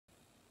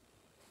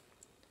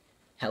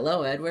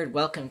Hello, Edward.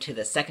 Welcome to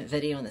the second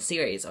video in the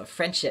series of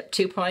Friendship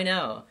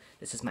 2.0.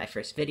 This is my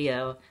first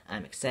video.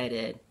 I'm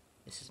excited.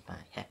 This is my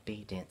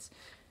happy dance.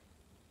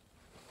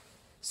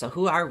 So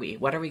who are we?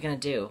 What are we going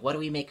to do? What do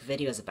we make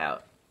videos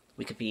about?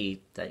 We could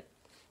be like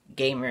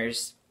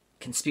gamers,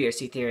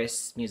 conspiracy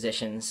theorists,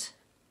 musicians.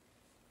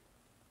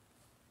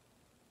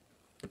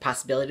 The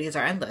possibilities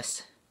are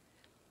endless.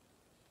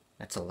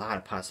 That's a lot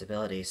of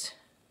possibilities.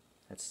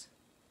 That's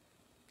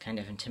kind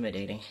of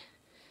intimidating.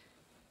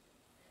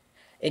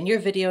 In your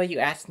video, you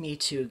asked me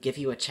to give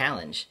you a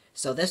challenge,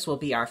 so this will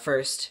be our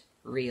first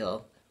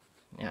real,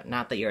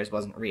 not that yours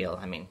wasn't real,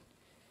 I mean,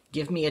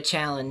 give me a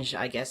challenge,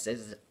 I guess,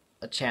 is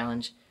a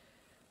challenge,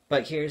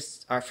 but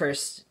here's our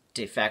first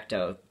de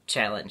facto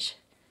challenge.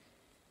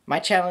 My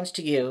challenge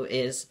to you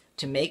is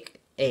to make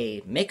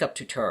a makeup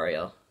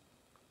tutorial.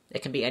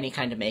 It can be any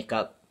kind of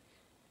makeup,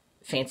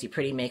 fancy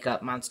pretty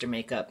makeup, monster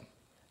makeup,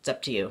 it's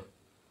up to you.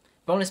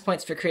 Bonus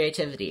points for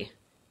creativity,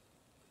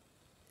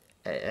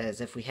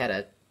 as if we had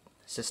a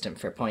system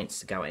for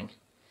points going.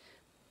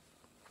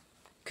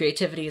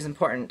 Creativity is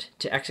important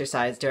to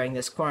exercise during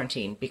this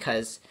quarantine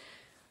because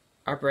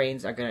our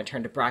brains are going to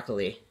turn to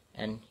broccoli,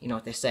 and you know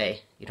what they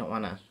say, you don't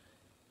want to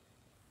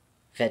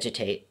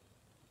vegetate.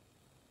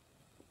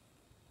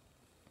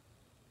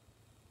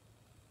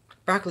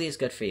 Broccoli is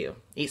good for you.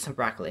 Eat some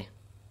broccoli.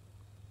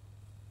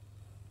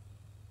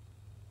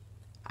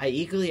 I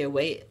eagerly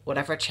await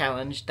whatever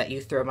challenge that you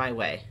throw my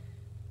way.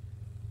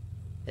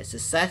 This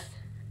is Seth.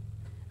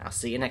 I'll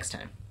see you next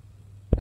time.